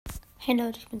Hey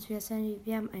Leute, ich bin's wieder Sandy.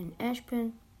 Wir haben einen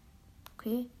Ash-Pin.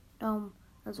 Okay, Daumen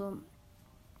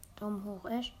hoch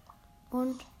Ash.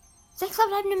 Und 6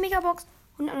 verbleibende Megabox.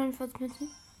 141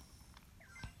 Münzen.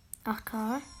 8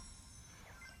 Karl.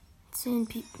 10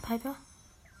 Piper.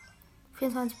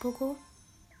 24 Poco.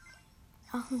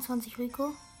 28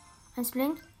 Rico. 1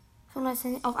 Blink.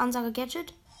 35 auf Ansage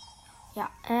Gadget. Ja,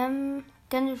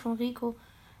 Gänse von Rico.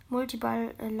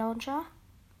 Multiball Launcher.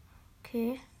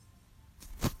 Okay.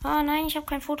 Ah nein, ich habe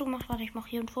kein Foto gemacht. Warte, ich mache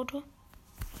hier ein Foto.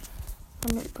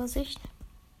 Von der Übersicht.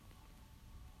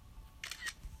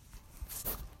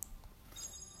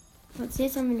 Als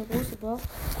nächstes haben wir eine große Box.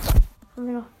 Haben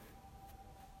wir noch.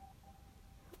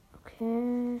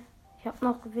 Okay. Ich habe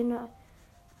noch Gewinne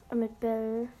mit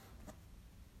Bell.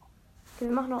 Okay,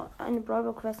 wir machen noch eine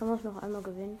Brawl Quest, da muss ich noch einmal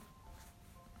gewinnen.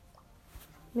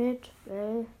 Mit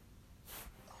Bell.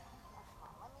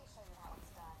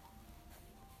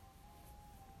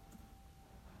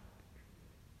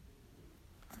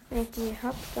 Wenn ich die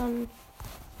hab, dann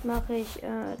mache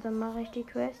ich die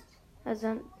Quest. Also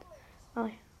dann mache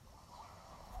ich.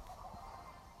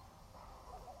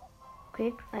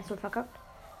 Okay, 1-0 verkackt.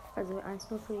 Also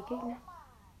 1-0 für die Gegner.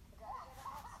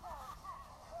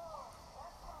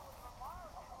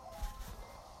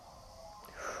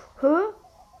 Hä?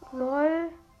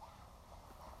 Lol.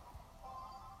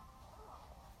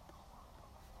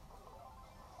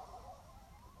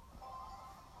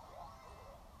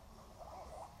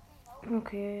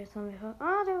 Okay, jetzt haben wir.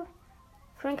 Ah, der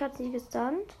Frank hat sie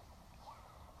gestunt.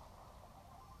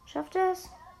 Schafft er es?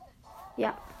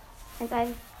 Ja.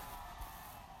 1-1.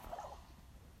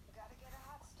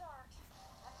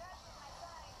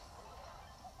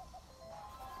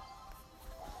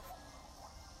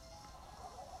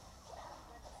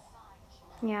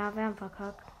 Ja, wir haben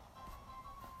verkackt.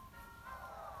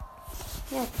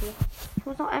 Ja, okay. Ich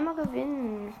muss noch einmal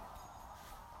gewinnen.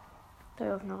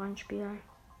 Da auf noch ein Spiel.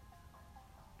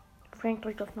 Frank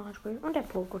drückt auf noch ein Spiel. Und der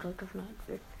Poco drückt auf noch ein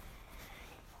Spiel.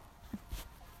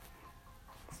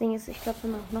 Das Ding ist, ich glaube,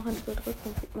 wenn man auf noch ein Spiel drückt,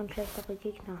 dann kriegt man schlechtere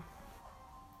Gegner.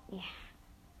 Ja. Yeah.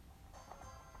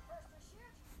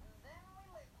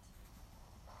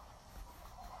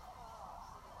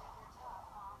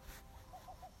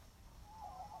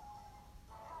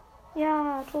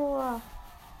 Ja, Tor.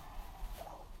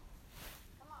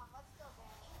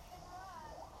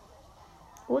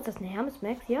 Oh, ist das eine Hermes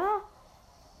Max? Ja.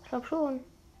 Ich glaube schon.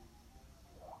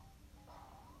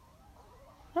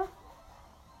 Ja.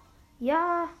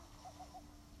 Ja.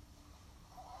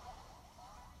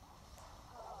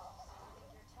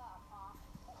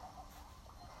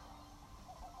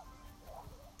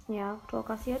 Ja, Tor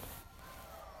kassiert.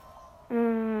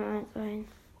 1-1.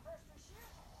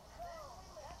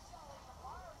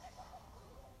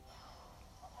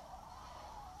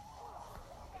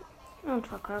 Und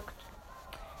verkackt.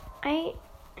 Ei.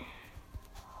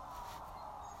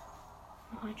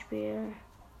 Noch ein Spiel.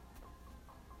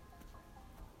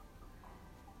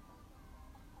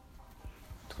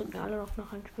 Drücken alle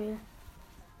noch ein Spiel.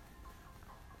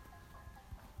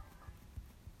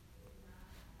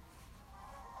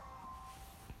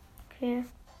 Okay.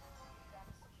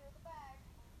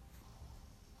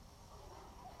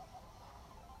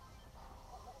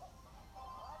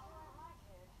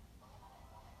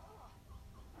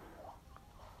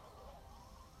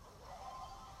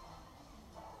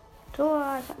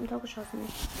 Tor, ich habe ein Tor geschossen.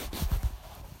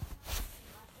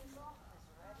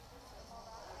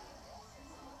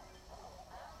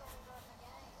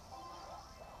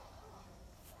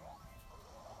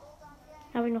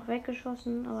 Habe ich noch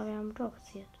weggeschossen, aber wir haben ein Tor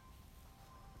kassiert.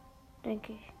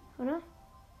 Denke ich, oder?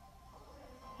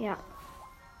 Ja.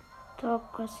 Tor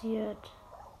kassiert.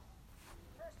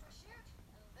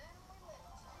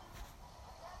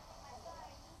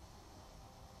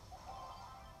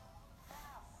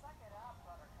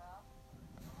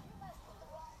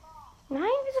 Nein,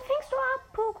 wieso fängst du ab,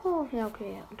 Poco? Ja,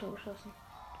 okay, er hat ein Tor geschossen.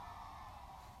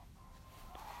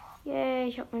 Yay,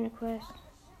 ich habe meine Quest.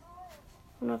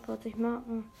 140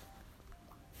 Marken.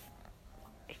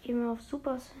 Ich gehe mal auf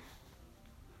Supercell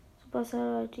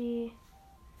die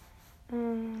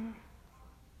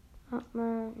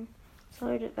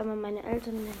sorry, wenn man meine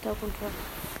Eltern im Hintergrund hört.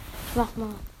 Ich mach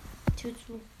mal die Tür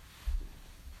zu.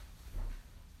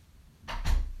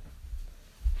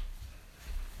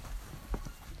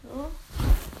 So.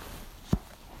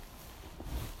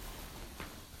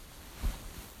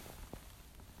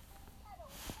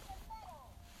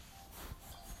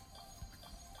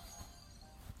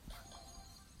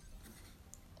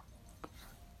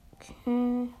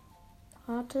 Okay.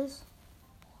 Gratis.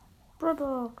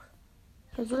 Brawlbox.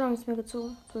 Ich habe so lange nicht mehr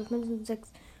gezogen. 12 Münzen,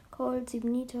 6 Gold,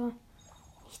 7 Niter,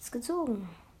 Nichts gezogen.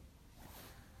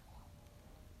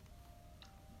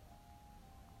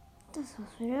 Das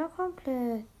war's wieder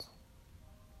komplett.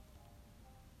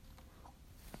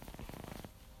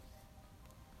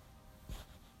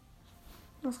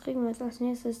 Was kriegen wir jetzt als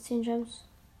nächstes? 10 Gems.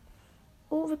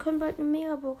 Oh, wir können bald eine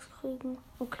Megabox kriegen.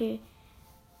 Okay.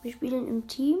 Wir spielen im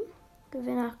Team.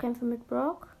 Gewinne 8 Kämpfe mit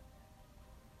Brock.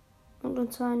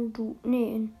 Und zwar in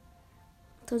in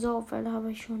Tresoraufwelle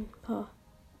habe ich schon ein paar.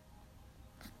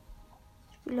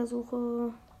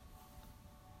 Spielersuche.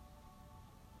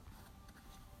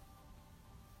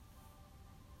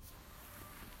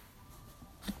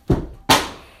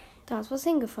 Da ist was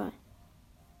hingefallen.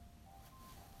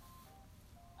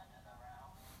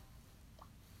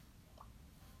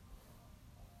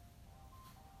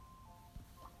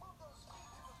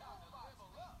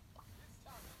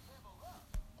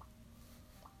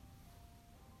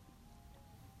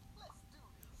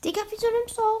 Digga, wieso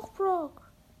nimmst du auch Brock?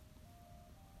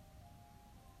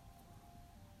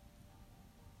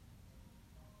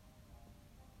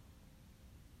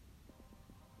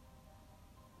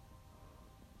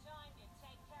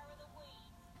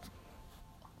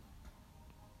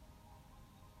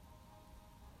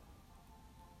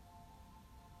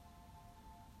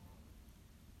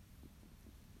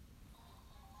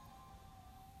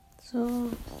 So.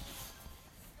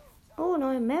 Oh,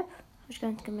 neue Map. Hab ich gar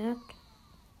nicht gemerkt.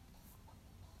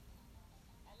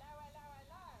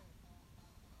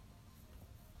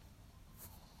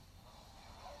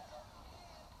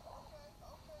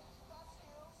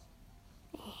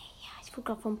 Ja, ich wurde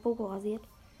gerade vom Pogo rasiert.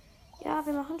 Ja,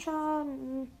 wir machen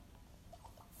Schaden.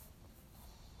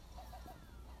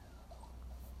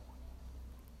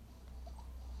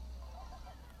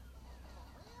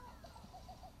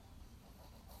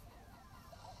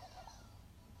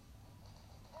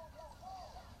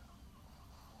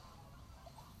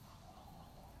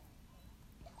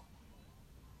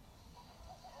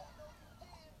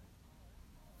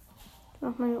 Ich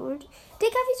mach meine Ult.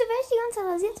 Digga, wieso werde ich die ganze Zeit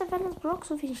rasiert? Seit wann ist Brock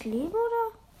so wenig Leben,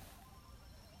 oder?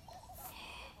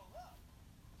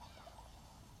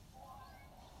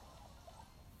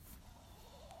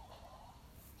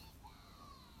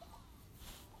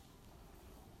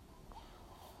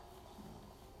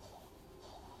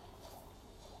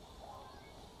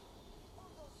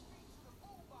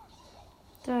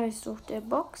 Da ist doch der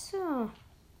Boxer.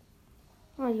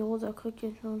 Ah, die Rosa kriegt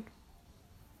jetzt schon.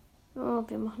 Oh,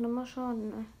 wir machen immer Schaden,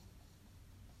 ne?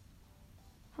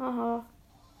 Haha.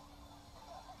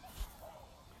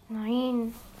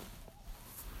 Nein.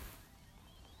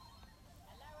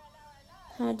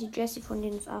 Ja, die Jessie von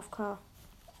denen ist AFK.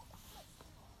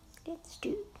 Let's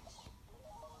do.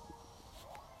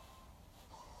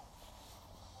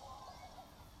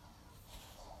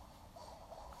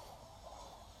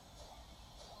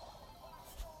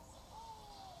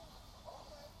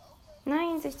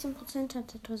 Nein, 16%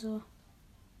 hat der Tresor.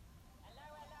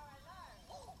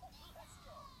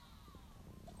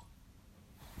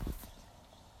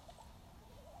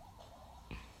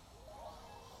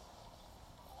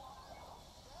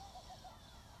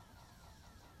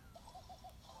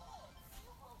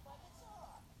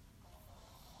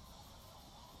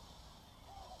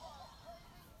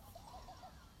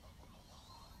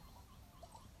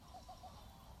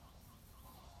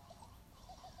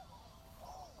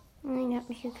 Nein, er hat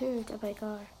mich gekillt, aber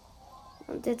egal.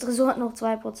 Und der Tresor hat noch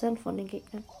 2% von den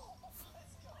Gegnern.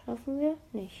 Schaffen wir?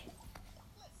 Nicht.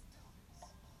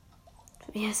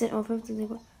 Ja, es sind noch 15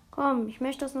 Sekunden. Komm, ich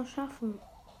möchte das noch schaffen.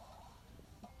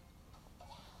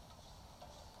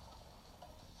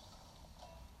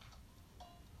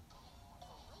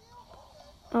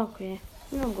 Okay,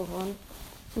 wir haben gewonnen.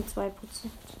 Mit 2%.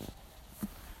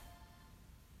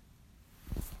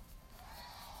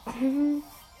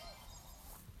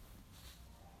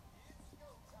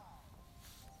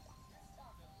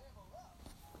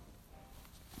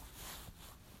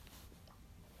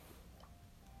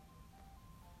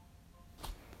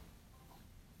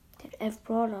 Der hat 11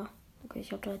 Brawler. Okay,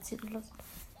 ich habe 13 gelassen.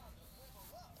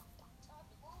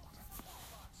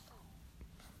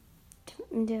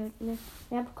 Der hat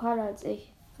mehr Pokale als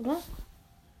ich, oder?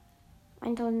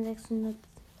 1600.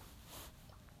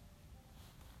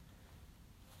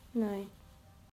 Nein.